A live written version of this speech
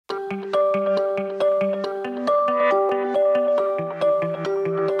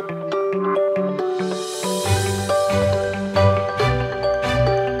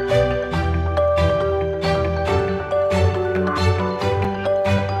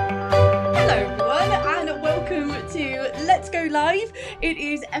live. It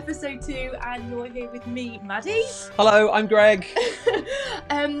is episode 2 and you're here with me, Maddie. Hello, I'm Greg.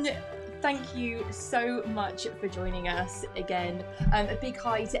 Thank you so much for joining us again. A big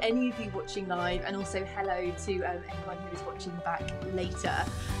hi to any of you watching live, and also hello to anyone who is watching back later.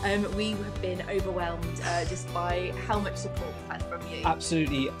 We have been overwhelmed just by how much support we've had from you.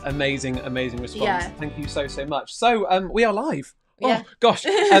 Absolutely amazing response. Yeah. Thank you so much. So we are live. Yeah. Oh gosh,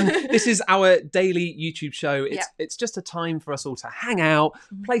 this is our daily YouTube show. It's just a time for us all to hang out,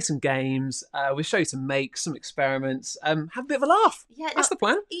 play some games. We'll show you some makes, some experiments, have a bit of a laugh. Yeah, that's the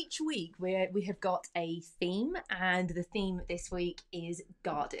plan. Each week we have got a theme, and the theme this week is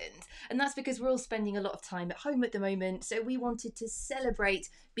gardens. And that's because we're all spending a lot of time at home at the moment, so we wanted to celebrate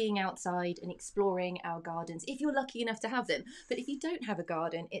being outside and exploring our gardens, if you're lucky enough to have them. But if you don't have a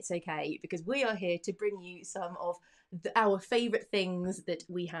garden, it's okay, because we are here to bring you some of our favourite things that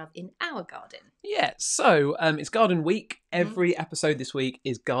we have in our garden. Yeah, so it's Garden Week. Every episode this week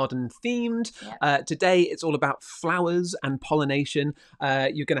is garden themed. Yep. Today it's all about flowers and pollination.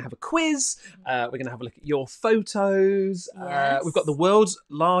 You're going to have a quiz. We're going to have a look at your photos. Yes. We've got the world's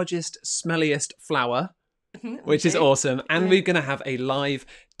largest, smelliest flower, which is awesome. And we're going to have a live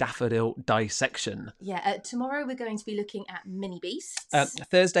Daffodil Dissection. Yeah, tomorrow we're going to be looking at mini beasts.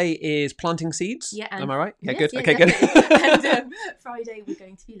 Thursday is planting seeds. Yeah, Am I right? Yeah, yes, good. Yeah, okay, definitely. good. And Friday we're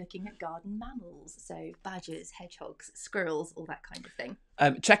going to be looking at garden mammals, so badgers, hedgehogs, squirrels, all that kind of thing.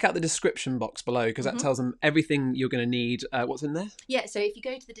 Check out the description box below, because that tells them everything you're going to need. What's in there? Yeah, so if you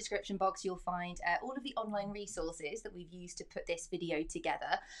go to the description box, you'll find all of the online resources that we've used to put this video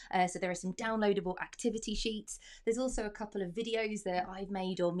together. So there are some downloadable activity sheets. There's also a couple of videos that I've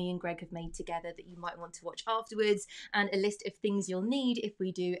made or me and Greg have made together that you might want to watch afterwards, and a list of things you'll need if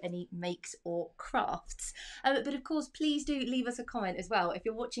we do any makes or crafts. But of course, please do leave us a comment as well. If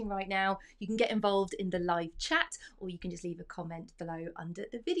you're watching right now, you can get involved in the live chat, or you can just leave a comment below under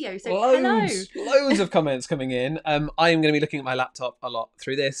the video. So loads of comments coming in. I am going to be looking at my laptop a lot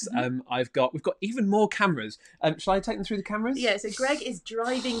through this. We've got even more cameras. Shall I take them through the cameras? Yeah, so Greg is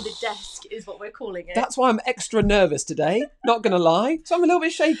driving the desk is what we're calling it. That's why I'm extra nervous today, not going to lie. So I'm a little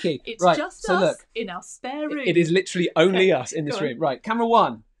bit shaky. It's right, just so us look, in our spare room. It is literally only us in this room. Right, camera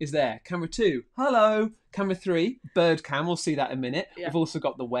 1 is there. Camera 2, hello. Camera 3, bird cam, we'll see that in a minute. Yeah. We've also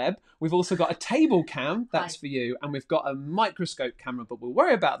got the web. We've also got a table cam, that's for you. And we've got a microscope camera, but we'll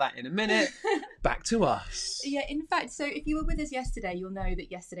worry about that in a minute. Back to us. Yeah, in fact, so if you were with us yesterday, you'll know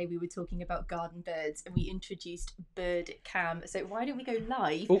that yesterday we were talking about garden birds and we introduced bird cam. So why don't we go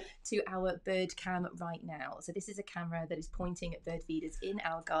live to our bird cam right now? So this is a camera that is pointing at bird feeders in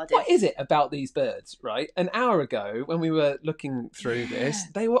our garden. What is it about these birds, right? An hour ago, when we were looking through this,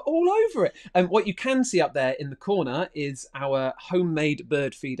 they were all over it. And what you can see up there in the corner is our homemade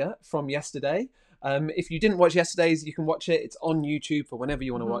bird feeder from yesterday. If you didn't watch yesterday's, you can watch it. It's on YouTube for whenever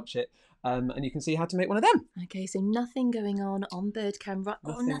you want to watch it. And you can see how to make one of them. Okay, so nothing going on bird camera.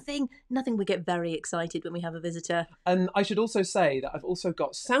 Nothing. We get very excited when we have a visitor. And I should also say that I've also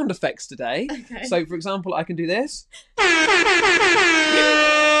got sound effects today. Okay. So, for example, I can do this.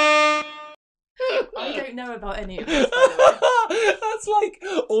 I don't know about any of this, by the way. That's like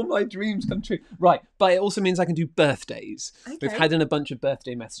all my dreams come true. Right, but it also means I can do birthdays. Okay. We've had in a bunch of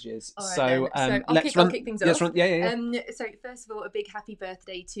birthday messages. All right, so I'll kick things off. Yeah. So first of all, a big happy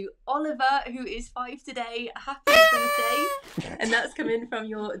birthday to Oliver, who is 5 today. Happy birthday. And that's coming from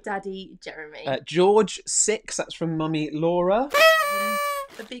your daddy, Jeremy. George, 6. That's from mummy, Laura.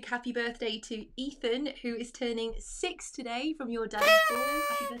 A big happy birthday to Ethan, who is turning 6 today, from your daddy, Paul.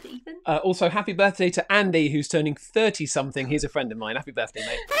 Happy birthday, Ethan. Also, happy birthday to Andy, who's turning 30-something. He's a friend of mine. Happy birthday,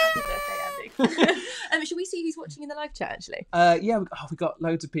 mate. Happy birthday, Andy. Should we see who's watching in the live chat, actually? We've got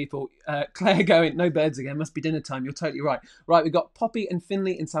loads of people. Claire going, no birds again, must be dinner time. You're totally right. Right, we've got Poppy and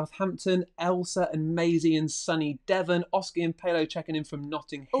Finley in Southampton, Elsa and Maisie in sunny Devon, Oski and Palo checking in from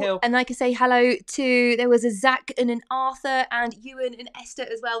Notting Hill. And I can say hello to, there was a Zach and an Arthur and Ewan and Esther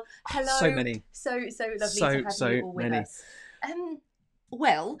as well. Hello. So many. So lovely to have you all with us.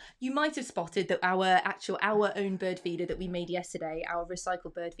 Well, you might have spotted that our own bird feeder that we made yesterday, our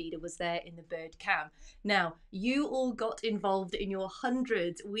recycled bird feeder, was there in the bird cam. Now, you all got involved in your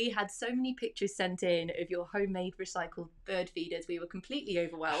hundreds. We had so many pictures sent in of your homemade recycled bird feeders. We were completely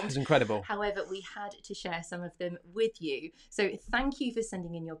overwhelmed. It was incredible. However, we had to share some of them with you. So thank you for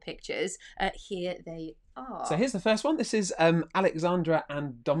sending in your pictures. Here they are. So here's the first one. This is Alexandra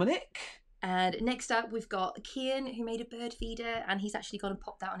and Dominic. And next up, we've got Kian, who made a bird feeder, and he's actually gone and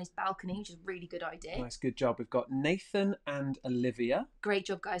popped that on his balcony, which is a really good idea. Nice, good job. We've got Nathan and Olivia. Great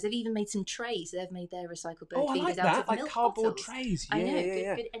job, guys. They've even made some trays. They've made their recycled bird I feeders like out that, of like milk cardboard bottles. trays. I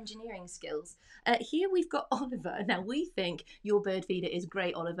know, good engineering skills. Here we've got Oliver. Now, we think your bird feeder is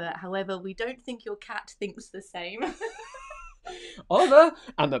great, Oliver. However, we don't think your cat thinks the same. Oliver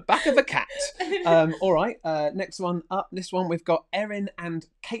and the back of a cat. All right, next one up. This one we've got Erin and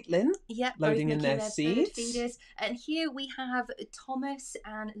Caitlin. Yep, loading both in their bird seeds. feeders. And here we have Thomas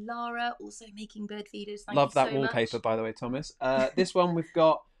and Lara also making bird feeders. Thank Love you that so wallpaper, much. by the way, Thomas. This one we've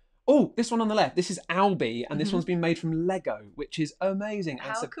got. Oh, this one on the left. This is Albie, and this one's been made from Lego, which is amazing. And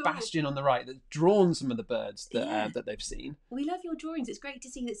How cool. Sebastian on the right that's drawn some of the birds that that they've seen. We love your drawings. It's great to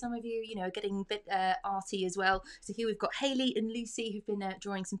see that some of you, are getting a bit arty as well. So here we've got Hayley and Lucy who've been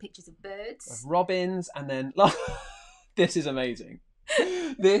drawing some pictures of birds. Of robins, and then this is amazing.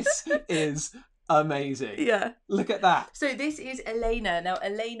 This is amazing. Yeah. Look at that. So this is Elena. Now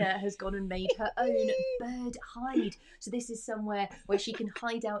Elena has gone and made her own bird hide. So this is somewhere where she can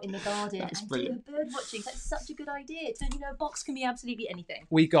hide out in the garden and brilliant. do her bird watching. That's such a good idea. So a box can be absolutely anything.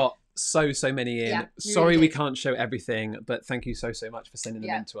 We got so many in. Yeah, Sorry really we did. can't show everything, but thank you so much for sending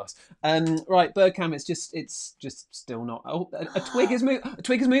them in to us. Right, bird cam. It's just still not. Oh, a twig is moving. A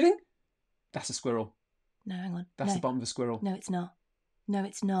twig is moving. That's a squirrel. No, hang on. That's the bottom of a squirrel. No, it's not. No,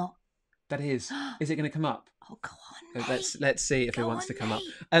 it's not. That is. Is it going to come up? Oh, go on. Let's see if it wants to come mate.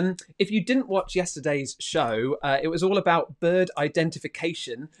 up. If you didn't watch yesterday's show, it was all about bird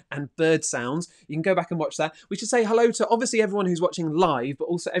identification and bird sounds. You can go back and watch that. We should say hello to obviously everyone who's watching live, but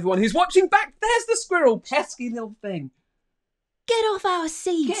also everyone who's watching back. There's the squirrel, pesky little thing. Get off our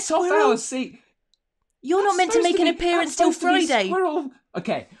seat. Get squirrel. off our seat. You're not meant to make an appearance till Friday. Squirrel.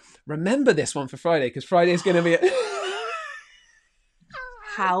 Okay, remember this one for Friday because Friday is going to be.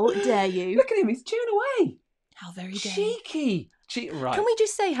 How dare you? Look at him, he's chewing away. How very dare you. Cheeky. Right. Can we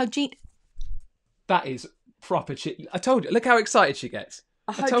just say how That is proper cheeky. I told you. Look how excited she gets.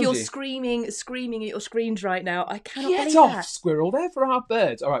 I hope you're screaming at your screens right now. I cannot believe Get off, that. squirrel. They're for our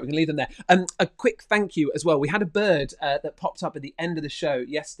birds. All right, we can leave them there. A quick thank you as well. We had a bird that popped up at the end of the show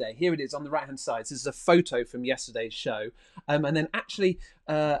yesterday. Here it is on the right-hand side. This is a photo from yesterday's show. And then actually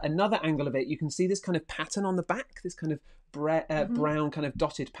another angle of it, you can see this kind of pattern on the back, this kind of brown kind of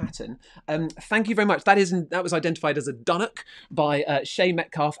dotted pattern. Thank you very much. That was identified as a dunnock by Shay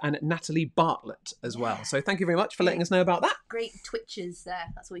Metcalf and Natalie Bartlett as well. So thank you very much for letting us know about that. Great twitches there.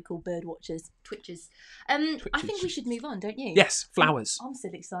 That's what we call bird watchers. Twitches. I think we should move on, don't you? Yes, flowers. I'm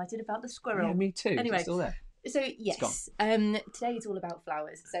still excited about the squirrel. Yeah, me too. Anyway, it's still there. So yes, today is all about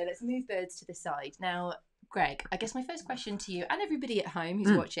flowers. So let's move birds to the side now. Greg, I guess my first question to you and everybody at home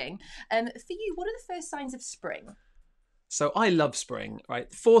who's watching, for you, what are the first signs of spring? So I love spring, right?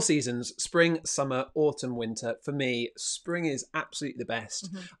 4 seasons, spring, summer, autumn, winter. For me, spring is absolutely the best.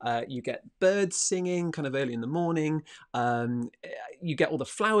 You get birds singing kind of early in the morning. You get all the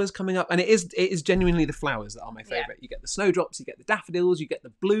flowers coming up. And it is genuinely the flowers that are my favourite. You get the snowdrops, you get the daffodils, you get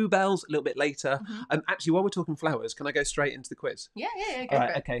the bluebells a little bit later. Actually, while we're talking flowers, can I go straight into the quiz? Yeah, go for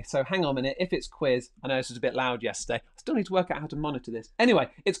it. Okay, so hang on a minute. If it's quiz, I know this was a bit loud yesterday. I still need to work out how to monitor this. Anyway,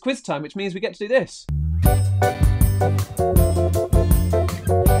 it's quiz time, which means we get to do this.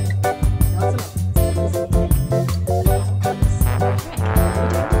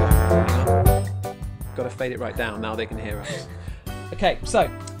 Got to fade it right down, now they can hear us. Okay, so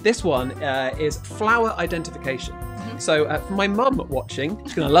this one is flower identification. So for my mum watching,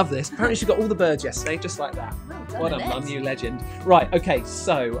 she's going to love this. Apparently she got all the birds yesterday, just like that. Well done, Mum, you legend. Right, okay,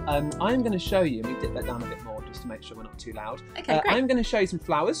 so I'm going to show you, let me dip that down a bit more just to make sure we're not too loud. Okay, great. I'm going to show you some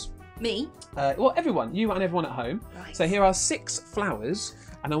flowers. Me? Well, everyone, you and everyone at home. Right. So here are 6 flowers,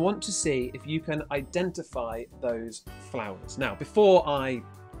 and I want to see if you can identify those flowers. Now, before I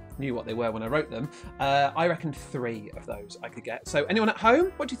knew what they were when I wrote them, I reckon 3 of those I could get. So anyone at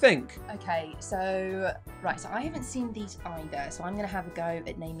home, what do you think? Okay, so I haven't seen these either, so I'm going to have a go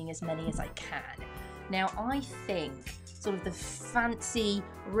at naming as many as I can. Now, I think sort of the fancy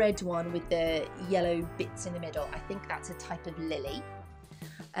red one with the yellow bits in the middle, I think that's a type of lily.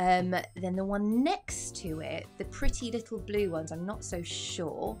 Then the one next to it, the pretty little blue ones, I'm not so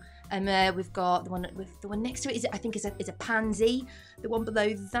sure. We've got the one next to it I think is a pansy. The one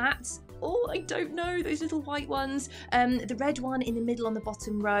below that, I don't know, those little white ones. The red one in the middle on the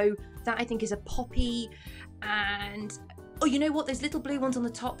bottom row, that I think is a poppy. And you know what? Those little blue ones on the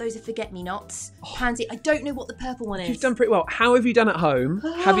top, those are forget-me-nots. Pansy. I don't know what the purple one is. You've done pretty well. How have you done at home?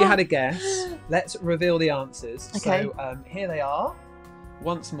 Have you had a guess? Let's reveal the answers. Okay. So here they are.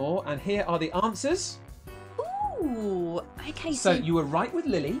 Once more, and here are the answers. Ooh, okay. So you were right with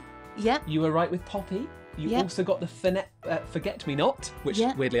lily. Yep. You were right with poppy. You Yep. also got the forget-me-not, which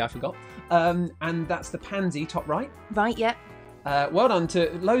Yep. weirdly I forgot. And that's the pansy, top right. Right, yep. Well done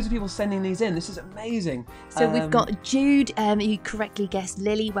to loads of people sending these in. This is amazing. So we've got Jude, who correctly guessed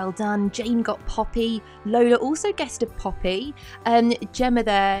Lily. Well done. Jane got poppy. Lola also guessed a poppy. Gemma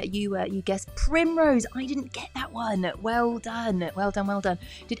there, you guessed primrose. I didn't get that one. Well done. Well done. Well done.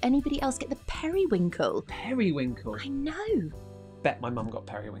 Did anybody else get the periwinkle? Periwinkle. I know. Bet my mum got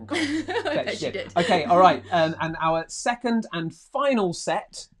periwinkle. I bet she did. Okay, all right. And our second and final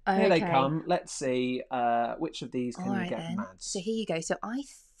set. Here they Okay. come. Let's see which of these can All you right get, then. Mads? So here you go. So I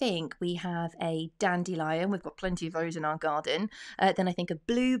think we have a dandelion. We've got plenty of those in our garden. Then I think a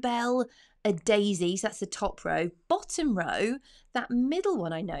bluebell, a daisy. So that's the top row. Bottom row, that middle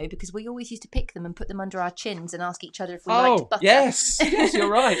one I know because we always used to pick them and put them under our chins and ask each other if we liked butter. Yes, you're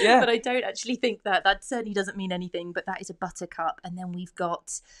right. Yeah. But I don't actually think that. That certainly doesn't mean anything. But that is a buttercup. And then we've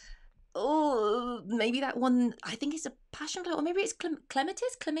got... Oh, maybe that one. I think it's a passion flower, or maybe it's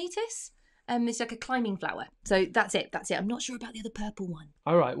clematis. It's like a climbing flower. So that's it. I'm not sure about the other purple one.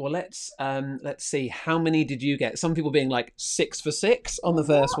 All right. Well, let's see. How many did you get? Some people being like 6 for 6 on the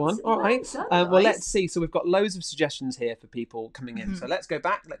first one. All right. Well, let's see. So we've got loads of suggestions here for people coming in. So let's go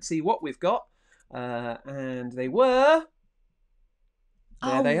back. Let's see what we've got. And they were.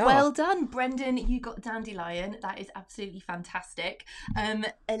 There they are. Well done, Brendan. You got dandelion. That is absolutely fantastic.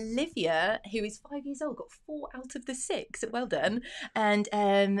 Olivia, who is 5 years old, got 4 out of the 6. Well done. And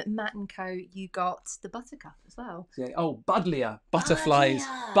Matt and Co, you got the buttercup as well. Yeah. Oh, buddleia. Butterflies.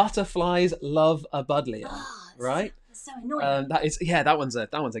 Buddleia. Butterflies love a buddleia. Oh, right? That's so annoying. That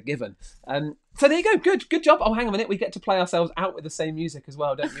one's a given. So there you go. Good job. Oh, hang on a minute. We get to play ourselves out with the same music as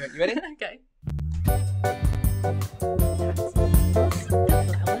well, don't you? You ready? Okay.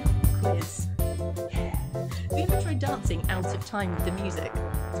 Flower quiz. Yeah. Have you ever tried dancing out of time with the music?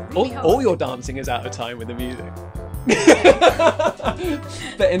 It's really hard. All your dancing is out of time with the music.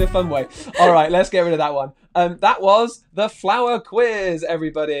 But in a fun way. All right, let's get rid of that one. That was the flower quiz,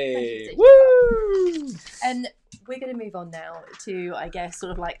 everybody. Woo! And we're going to move on now to, I guess,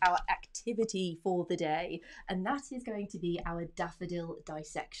 sort of like our activity for the day. And that is going to be our daffodil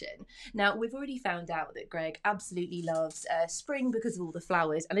dissection. Now, we've already found out that Greg absolutely loves spring because of all the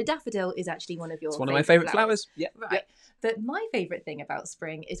flowers. And a daffodil is actually one of your It's one of my favourite flowers. Yeah. Right. Yep. But my favourite thing about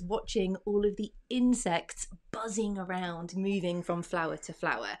spring is watching all of the insects buzzing around, moving from flower to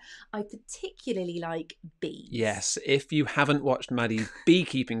flower. I particularly like bees. Yes, if you haven't watched Maddie's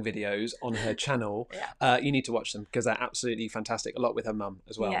beekeeping videos on her channel, you need to watch them because they're absolutely fantastic. A lot with her mum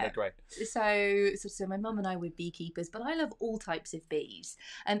as well. Yeah. They're great. So my mum and I were beekeepers, but I love all types of bees.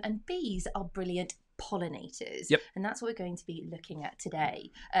 And bees are brilliant pollinators. Yep. And that's what we're going to be looking at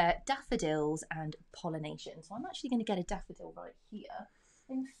today. Daffodils and pollination. So I'm actually going to get a daffodil right here.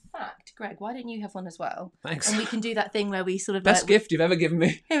 In fact, Greg, why don't you have one as well? Thanks. And we can do that thing where we sort of... Best gift you've ever given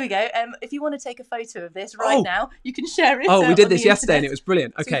me. Here we go. If you want to take a photo of this now, you can share it. Oh, we did this yesterday yesterday and it was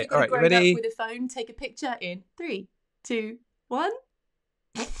brilliant. So okay, all right, you ready? With a phone, take a picture in 3, 2, 1.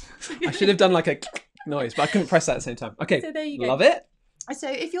 I should have done like a noise, but I couldn't press that at the same time. Okay, so there you go. Love it. So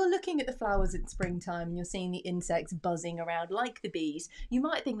if you're looking at the flowers in springtime and you're seeing the insects buzzing around like the bees, you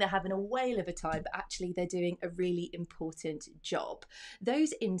might think they're having a whale of a time, but actually they're doing a really important job.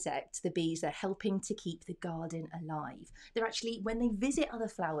 Those insects, the bees, they're helping to keep the garden alive. They're actually, when they visit other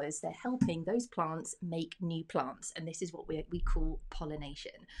flowers, they're helping those plants make new plants. And this is what we call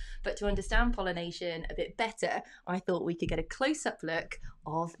pollination. But to understand pollination a bit better, I thought we could get a close-up look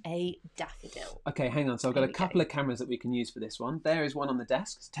of a daffodil. Okay, hang on. So I've got a couple of cameras that we can use for this one. There is one on the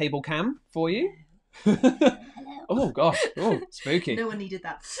desk. It's table cam for you. Oh gosh, spooky. No one needed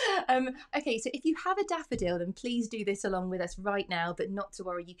that. Okay, so if you have a daffodil, then please do this along with us right now, but not to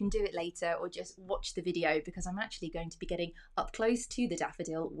worry, you can do it later or just watch the video because I'm actually going to be getting up close to the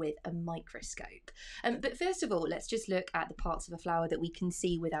daffodil with a microscope. But first of all, let's just look at the parts of a flower that we can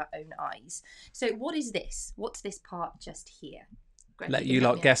see with our own eyes. So what is this? What's this part just here? Greg, Let you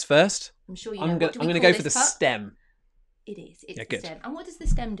lot guess first. I'm sure you know. I'm going to go for the stem. It is. It's the the stem. And what does the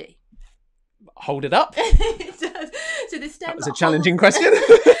stem do? Hold it up. It does. So the stem. That was a challenging question.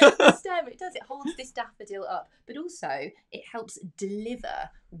 The stem, it does. It holds this daffodil up, but also it helps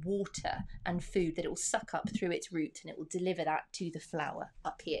deliver water and food that it will suck up through its root, and it will deliver that to the flower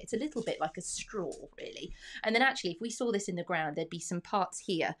up here. It's a little bit like a straw, really. And then actually, if we saw this in the ground, there'd be some parts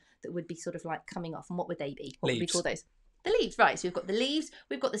here that would be sort of like coming off. And what would they be? What would we call those? The leaves, right. So we've got the leaves,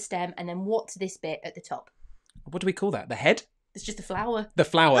 we've got the stem, and then what's this bit at the top? What do we call that? The head? It's just a flower. The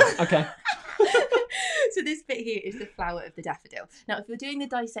flower. Okay. So this bit here is the flower of the daffodil. Now, if you're doing the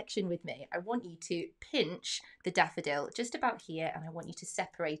dissection with me, I want you to pinch the daffodil just about here, and I want you to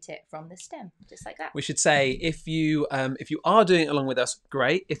separate it from the stem, just like that. We should say, if you are doing it along with us,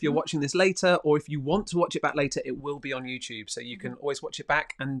 great. If you're watching this later, or if you want to watch it back later, it will be on YouTube, so you can always watch it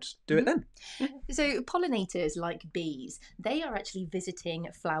back and do it then. So pollinators, like bees, they are actually visiting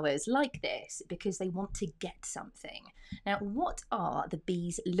flowers like this because they want to get something. Now, what are the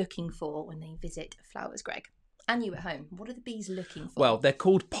bees looking for when they visit flowers, Greg? And you at home, what are the bees looking for? Well, they're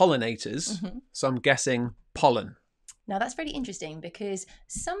called pollinators, so I'm guessing pollen. Now, that's really interesting because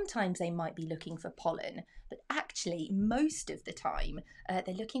sometimes they might be looking for pollen, but actually most of the time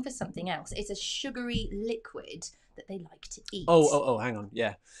they're looking for something else. It's a sugary liquid that they like to eat. Oh, hang on.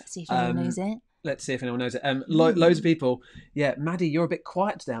 Yeah. Let's see if anyone knows it. Let's see if anyone knows it. Loads of people. Yeah, Maddie, you're a bit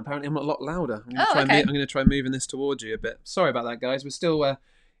quiet today. Apparently, I'm a lot louder. I'm going to try moving this towards you a bit. Sorry about that, guys. We're still...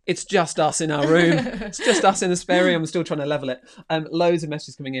 it's just us in our room. It's just us in the spare room. I'm still trying to level it. Loads of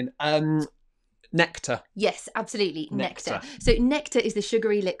messages coming in. Nectar. Yes, absolutely. Nectar. So nectar is the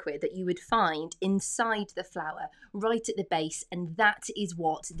sugary liquid that you would find inside the flower, right at the base, and that is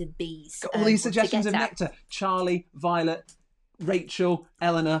what the bees got all these suggestions of nectar. Charlie, Violet, Rachel,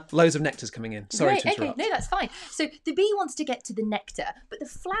 Eleanor, loads of nectars coming in. Sorry to interrupt. Okay, no, that's fine. So the bee wants to get to the nectar, but the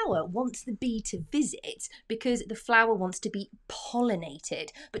flower wants the bee to visit because the flower wants to be pollinated.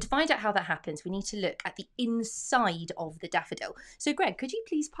 But to find out how that happens, we need to look at the inside of the daffodil. So Greg, could you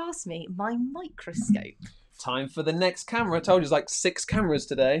please pass me my microscope? Time for the next camera. I told you, there's like 6 cameras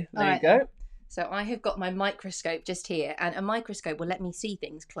today. There you go. So I have got my microscope just here, and a microscope will let me see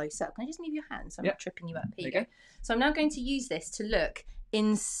things close up. Can I just move your hand so I'm not tripping you up? Here you go. So I'm now going to use this to look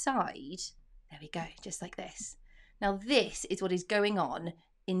inside. There we go, just like this. Now this is what is going on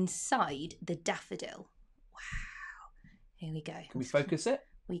inside the daffodil. Wow. Here we go. Can we focus it?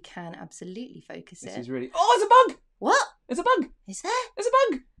 We can absolutely focus it. This is really... Oh, it's a bug! What? It's a bug! Is there? It's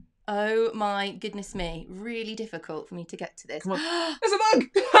a bug! Oh my goodness me. Really difficult for me to get to this. Come on. It's a bug!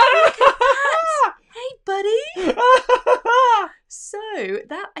 Hey, buddy. So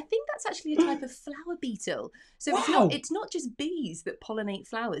I think that's actually a type of flower beetle. So it's not just bees that pollinate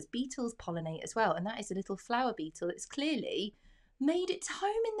flowers. Beetles pollinate as well, and that is a little flower beetle that's clearly made its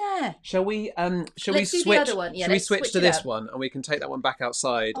home in there. Shall we switch? The other one. Yeah, shall we switch to this one, and we can take that one back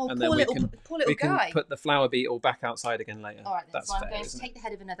outside, and then we can put the flower beetle back outside again later. All right, then. So I'm going to take the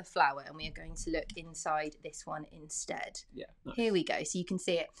head of another flower, and we are going to look inside this one instead. Yeah. Nice. Here we go, so you can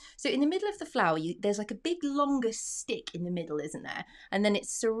see it. So in the middle of the flower, there's like a big longer stick in the middle, isn't there? And then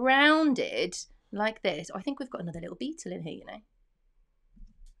it's surrounded like this. Oh, I think we've got another little beetle in here, you know.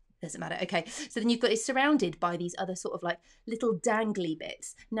 Doesn't matter. Okay, so then it's surrounded by these other sort of like little dangly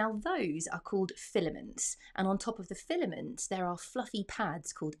bits. Now those are called filaments, and on top of the filaments there are fluffy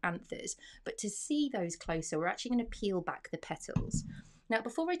pads called anthers. But to see those closer, we're actually going to peel back the petals. Now,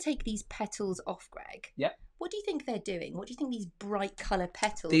 before I take these petals off, Greg, what do you think they're doing? What do you think these bright colour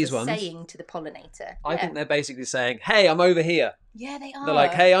petals are saying to the pollinator? I think they're basically saying, hey, I'm over here. Yeah, they are. They're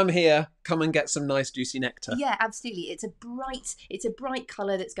like, hey, I'm here. Come and get some nice juicy nectar. Yeah, absolutely. It's a bright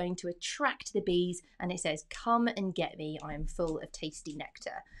colour that's going to attract the bees, and it says, come and get me. I am full of tasty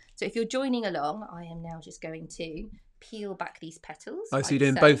nectar. So if you're joining along, I am now just going to peel back these petals. Oh, so you're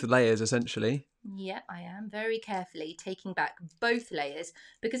doing both layers essentially. Yeah, I am very carefully taking back both layers,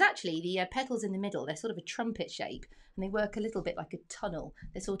 because actually the petals in the middle, they're sort of a trumpet shape, and they work a little bit like a tunnel.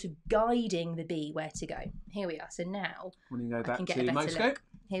 They're sort of guiding the bee where to go. Here we are. So now when you go back I can get to a better microscope. Look.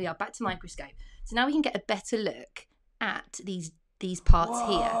 Here we are, back to microscope. So now we can get a better look at these parts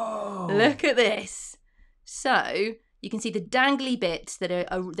here. Look at this. So you can see the dangly bits that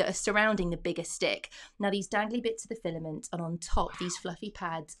are surrounding the bigger stick. Now these dangly bits are the filament, and on top these fluffy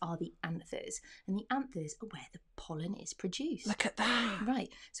pads are the anthers. And the anthers are where the pollen is produced. Look at that. Right.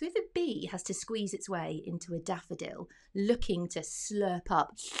 So if a bee has to squeeze its way into a daffodil looking to slurp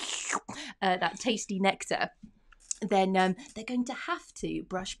up that tasty nectar, then they're going to have to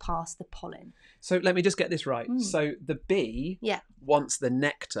brush past the pollen. So let me just get this right. So the bee wants the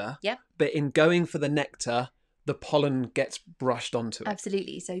nectar, Yep. but in going for the nectar, the pollen gets brushed onto it.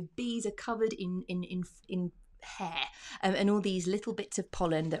 Absolutely. So bees are covered in hair, and all these little bits of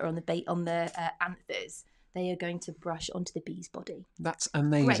pollen that are on the anthers, they are going to brush onto the bee's body. That's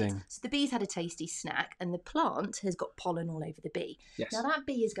amazing. Great. So the bee's had a tasty snack, and the plant has got pollen all over the bee. Yes. Now that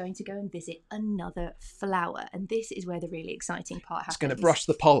bee is going to go and visit another flower, and this is where the really exciting part happens. It's going to brush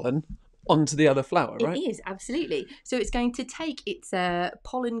the pollen onto the other flower, right? It is, absolutely. So it's going to take its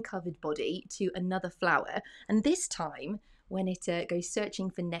pollen-covered body to another flower, and this time, when it goes searching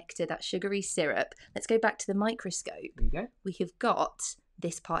for nectar, that sugary syrup, let's go back to the microscope. There you go. We have got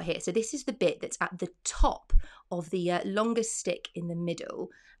this part here. So this is the bit that's at the top of the longest stick in the middle,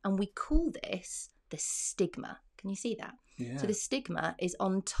 and we call this the stigma. Can you see that? Yeah. So the stigma is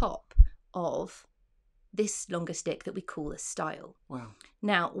on top of this longer stick that we call a style. Wow.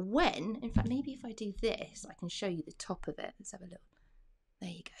 Now, in fact, maybe if I do this, I can show you the top of it. Let's have a look. There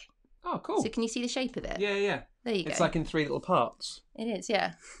you go. Oh, cool. So can you see the shape of it? Yeah. There you go. It's like in 3 little parts. It is,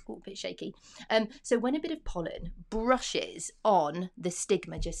 yeah. A bit shaky. So when a bit of pollen brushes on the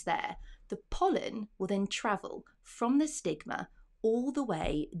stigma just there, the pollen will then travel from the stigma all the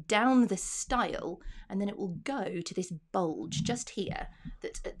way down the style, and then it will go to this bulge just here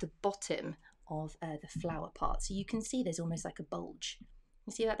that's at the bottom of the flower part. So you can see there's almost like a bulge.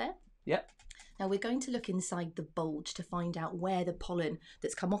 You see that there? Yep. Now we're going to look inside the bulge to find out where the pollen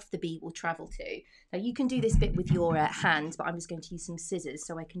that's come off the bee will travel to. Now you can do this bit with your hands, but I'm just going to use some scissors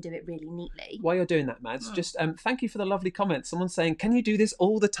so I can do it really neatly. While you're doing that, Mads, just thank you for the lovely comments. Someone's saying, can you do this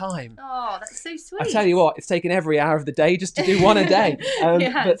all the time? Oh, that's so sweet. I tell you what, it's taken every hour of the day just to do one a day.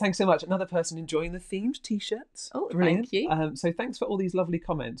 But thanks so much. Another person enjoying the themed t-shirts. Oh, brilliant. Thank you. So thanks for all these lovely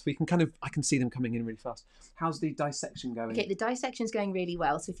comments. We can I can see them coming in really fast. How's the dissection going? Okay, the dissection's going really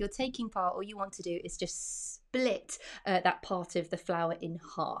well. So if you're taking part, all you want to do is just split that part of the flower in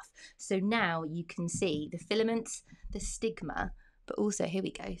half. So now you can see the filaments, the stigma, but also, here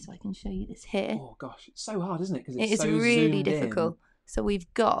we go, so I can show you this here. Oh gosh, it's so hard, isn't it? Because it's so really zoomed difficult. in. So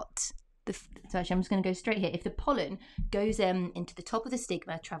we've got so actually I'm just going to go straight here. If the pollen goes into the top of the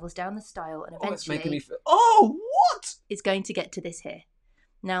stigma, travels down the style, and eventually it's making me feel... Oh, what? It's going to get to this here.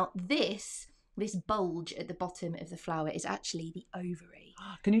 Now this bulge at the bottom of the flower is actually the ovary.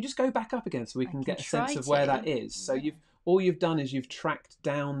 Can you just go back up again so we can get a sense of where that is? So all you've done is you've tracked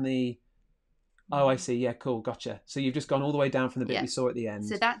down the... Oh, I see. Yeah, cool. Gotcha. So you've just gone all the way down from the bit we saw at the end.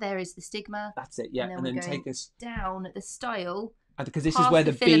 So that there is the stigma. That's it. Yeah, and then take us down the style. Because this is where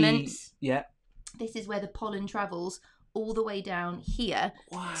the filaments. bee... Yeah. This is where the pollen travels all the way down here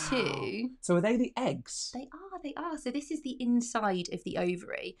to... So are they the eggs? They are. So this is the inside of the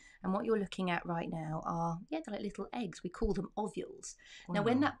ovary. And what you're looking at right now are, they're like little eggs. We call them ovules. Wow. Now,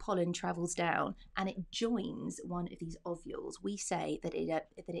 when that pollen travels down and it joins one of these ovules, we say that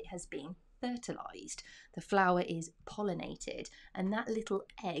it has been fertilized. The flower is pollinated, and that little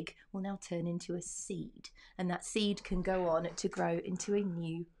egg will now turn into a seed, and that seed can go on to grow into a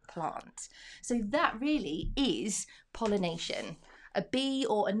new plant. So that really is pollination. A bee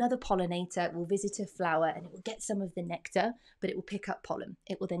or another pollinator will visit a flower and it will get some of the nectar, but it will pick up pollen.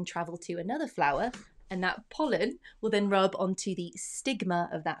 It will then travel to another flower, and that pollen will then rub onto the stigma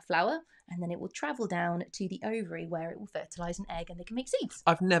of that flower, and then it will travel down to the ovary where it will fertilize an egg and they can make seeds.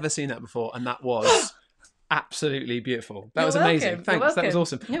 I've never seen that before, and that was absolutely beautiful. That was amazing. Welcome. Thanks. That was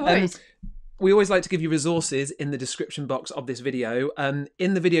awesome. No worries. We always like to give you resources in the description box of this video.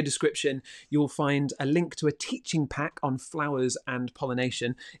 In the video description, you'll find a link to a teaching pack on flowers and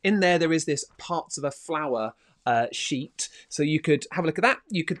pollination. In there is this parts of a flower sheet. So you could have a look at that.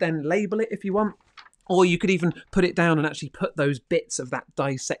 You could then label it if you want. Or you could even put it down and actually put those bits of that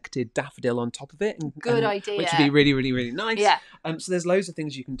dissected daffodil on top of it. Good idea. Which would be really, really, really nice. Yeah. So there's loads of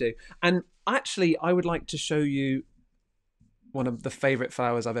things you can do. And actually, I would like to show you one of the favourite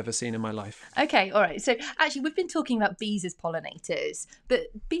flowers I've ever seen in my life. Okay, all right. So actually, we've been talking about bees as pollinators, but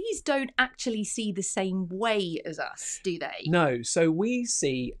bees don't actually see the same way as us, do they? No. So we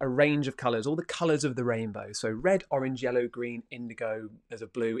see a range of colours, all the colours of the rainbow. So red, orange, yellow, green, indigo, there's a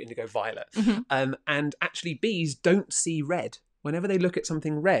blue, indigo, violet. Mm-hmm. And actually, bees don't see red. Whenever they look at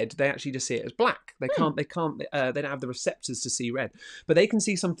something red, they actually just see it as black. They don't have the receptors to see red, but they can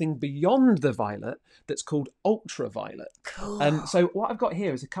see something beyond the violet that's called ultraviolet. Cool. So what I've got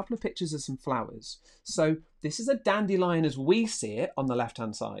here is a couple of pictures of some flowers. So this is a dandelion as we see it on the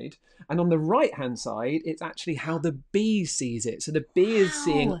left-hand side, and on the right-hand side, it's actually how the bee sees it. So the bee is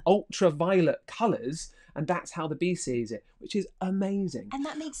seeing ultraviolet colours, and that's how the bee sees it, which is amazing. And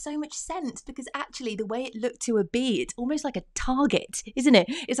that makes so much sense, because actually the way it looked to a bee, it's almost like a target, isn't it?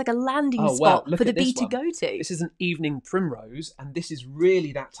 It's like a landing spot for the bee to go to. This is an evening primrose, and this is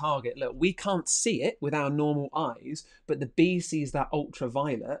really that target. Look, we can't see it with our normal eyes, but the bee sees that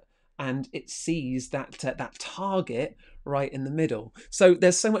ultraviolet, and it sees that target right in the middle. So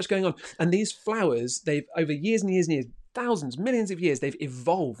there's so much going on. And these flowers, they've, over years and years and years, thousands, millions of years, they've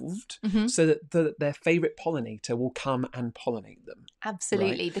evolved so that their favourite pollinator will come and pollinate them.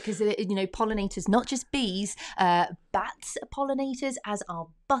 Absolutely, right? Because, pollinators, not just bees, bats are pollinators, as are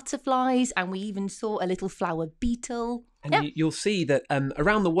butterflies, and we even saw a little flower beetle. And you'll see that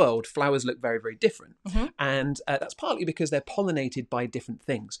around the world, flowers look very, very different. And that's partly because they're pollinated by different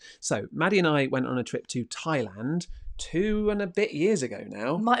things. So Maddie and I went on a trip to Thailand 2 and a bit years ago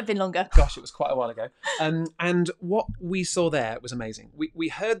now. Might have been longer. Gosh, it was quite a while ago. And what we saw there was amazing. We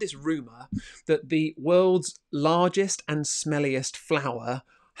heard this rumour that the world's largest and smelliest flower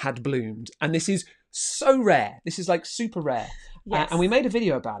had bloomed. And this is so rare. This is like super rare. Yes. And we made a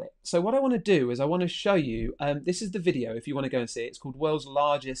video about it. So what I want to do is I want to show you, this is the video if you want to go and see it. It's called World's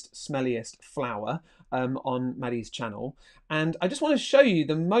Largest, Smelliest Flower on Maddie's channel. And I just want to show you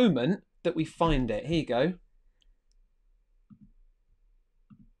the moment that we find it. Here you go.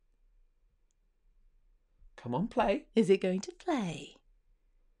 Come on, play. Is it going to play?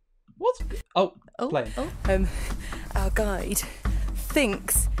 What's... Oh, play. Oh. Our guide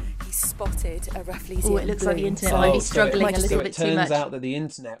thinks he's spotted a Rafflesian Oh, it looks like the bloom. internet might be struggling a little bit too much. It turns out that the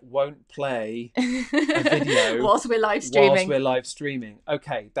internet won't play a video whilst we're live streaming.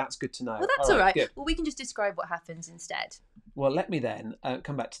 Okay, that's good to know. Well, that's all right. Good. Well, we can just describe what happens instead. Well, let me then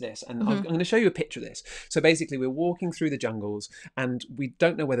come back to this, and I'm going to show you a picture of this. So basically, we're walking through the jungles, and we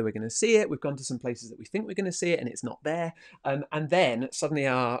don't know whether we're going to see it. We've gone to some places that we think we're going to see it, and it's not there. And then suddenly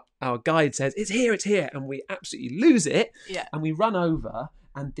our guide says, it's here, and we absolutely lose it. Yeah. And we run over,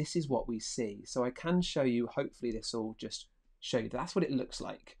 and this is what we see. So I can show you, hopefully this will just show you. That's what it looks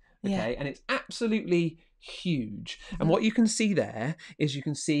like. Okay, and it's absolutely huge. And what you can see there is you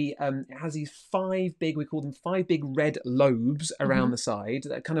can see it has these 5 big, we call them 5 big red lobes around the side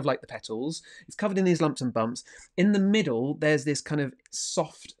that are kind of like the petals. It's covered in these lumps and bumps. In the middle, there's this kind of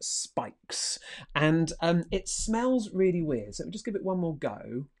soft spikes, and it smells really weird. So just give it one more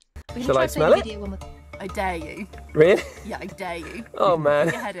go. Shall I smell it? I dare you. Really? Yeah, I dare you. Oh man.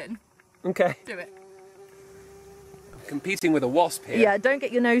 Put your head in. Okay. Do it. Competing with a wasp here. Yeah, don't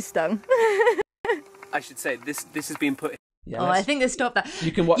get your nose stung. I should say this has been put. Yeah, I think they've stopped that.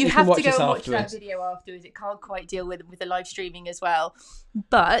 You can watch. You have to go this and watch afterwards. that video afterwards. It can't quite deal with the live streaming as well,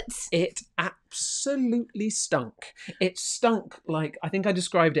 but it absolutely stunk. It stunk like, I think I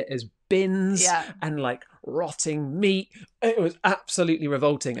described it as bins and like rotting meat. It was absolutely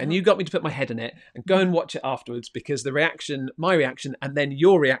revolting, and you got me to put my head in it and go and watch it afterwards, because the reaction, my reaction, and then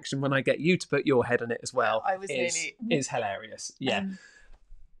your reaction when I get you to put your head in it as well, is hilarious. Yeah.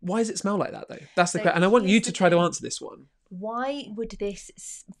 Why does it smell like that though? That's the question, and I want you to try to answer this one. Why would this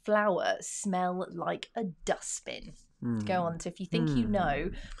flower smell like a dustbin? Go on. So if you think you know,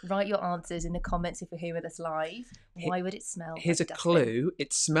 write your answers in the comments if you're here with us live. Why would it smell Here's like a dustbin? clue.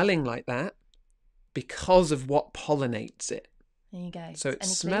 It's smelling like that because of what pollinates it. There you go. So it's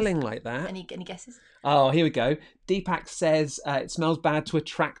Any smelling clues? like that. Any guesses? Oh, here we go. Deepak says it smells bad to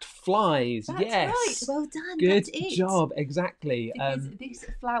attract flies. That's yes. right. Well done. Good That's it. job. Exactly. Because this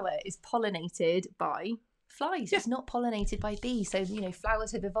flower is pollinated by flies. It's not pollinated by bees. So,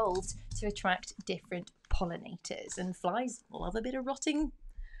 flowers have evolved to attract different pollinators, and flies love a bit of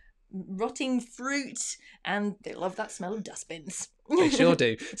rotting fruit, and they love that smell of dustbins. They sure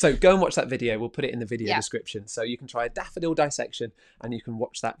do. So go and watch that video. We'll put it in the video description. So you can try a Daffodil Dissection, and you can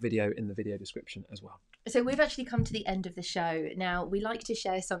watch that video in the video description as well. So we've actually come to the end of the show. Now, we like to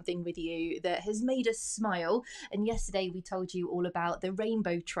share something with you that has made us smile. And yesterday we told you all about the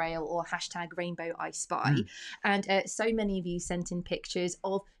rainbow trail, or hashtag Rainbow I Spy. And so many of you sent in pictures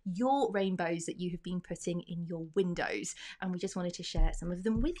of your rainbows that you have been putting in your windows. And we just wanted to share some of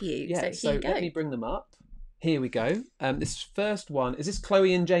them with you. Yeah, so here you go. Let me bring them up. Here we go. This first one, is this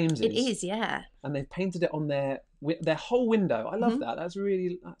Chloe and James's? It is, yeah. And they've painted it on their whole window. I love that. That's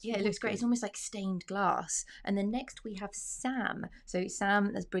really... It looks great. It's almost like stained glass. And then next we have Sam. So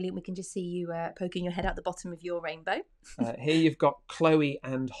Sam, that's brilliant. We can just see you poking your head out the bottom of your rainbow. Here you've got Chloe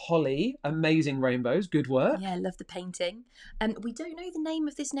and Holly. Amazing rainbows. Good work. Yeah, I love the painting. We don't know the name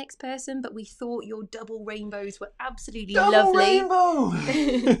of this next person, but we thought your double rainbows were absolutely lovely. Double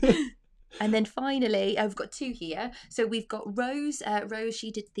rainbow! And then finally, I've got 2 here. So we've got Rose. Rose,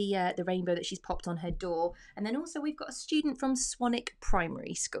 she did the rainbow that she's popped on her door. And then also we've got a student from Swanwick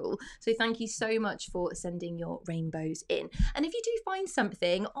Primary School. So thank you so much for sending your rainbows in. And if you do find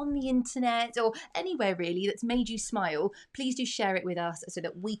something on the internet or anywhere really that's made you smile, please do share it with us so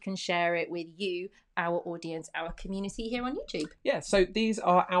that we can share it with you, our audience, our community here on YouTube. Yeah, so these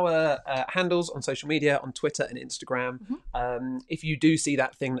are our handles on social media, on Twitter and Instagram. If you do see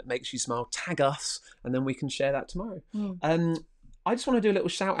that thing that makes you smile, tag us, and then we can share that tomorrow. I just want to do a little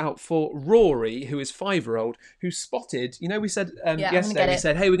shout out for Rory, who is 5-year-old, who spotted, we said yesterday, we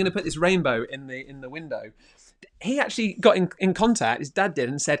said, hey, we're going to put this rainbow in the window. He actually got in contact, his dad did,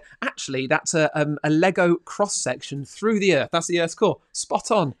 and said, actually, that's a Lego cross-section through the Earth. That's the Earth's core. Spot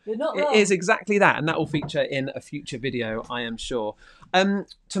on. You're not wrong. It is exactly that, and that will feature in a future video, I am sure.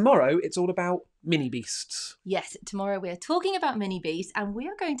 Tomorrow, it's all about mini beasts. Yes, tomorrow we are talking about mini beasts, and we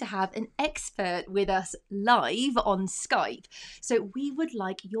are going to have an expert with us live on Skype. So we would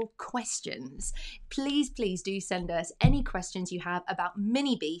like your questions. Please do send us any questions you have about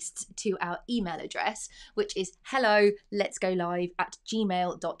mini beasts to our email address, which is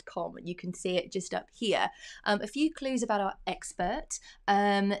helloletsgolive@gmail.com. You can see it just up here. A few clues about our expert.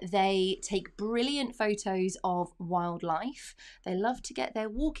 They take brilliant photos of wildlife. They love to get their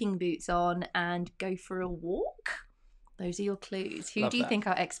walking boots on and go for a walk. Those are your clues. Who do you think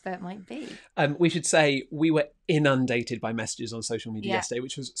our expert might be? We should say we were inundated by messages on social media Yeah. yesterday,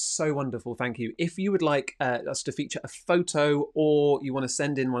 which was so wonderful. Thank you. If you would like us to feature a photo, or you want to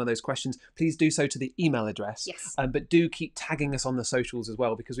send in one of those questions, please do so to the email address. Yes. But do keep tagging us on the socials as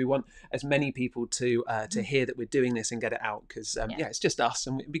well, because we want as many people to hear that we're doing this and get it out. Because it's just us,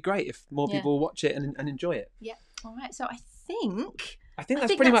 and it'd be great if more people watch it and enjoy it. Yeah. All right. So I think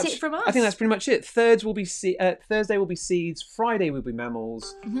that's pretty much it from us. I think that's pretty much it. Thursday will be seeds. Friday will be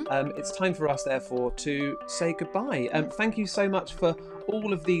mammals. It's time for us, therefore, to say goodbye. Thank you so much for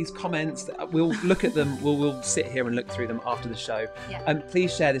all of these comments. We'll look at them. We'll sit here and look through them after the show. Yeah.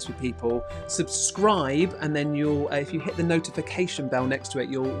 Please share this with people. Subscribe, and then you'll, if you hit the notification bell next to it,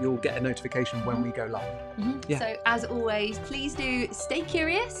 you'll get a notification when we go live. Yeah. So as always, please do stay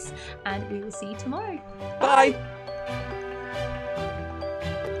curious, and we will see you tomorrow. Bye.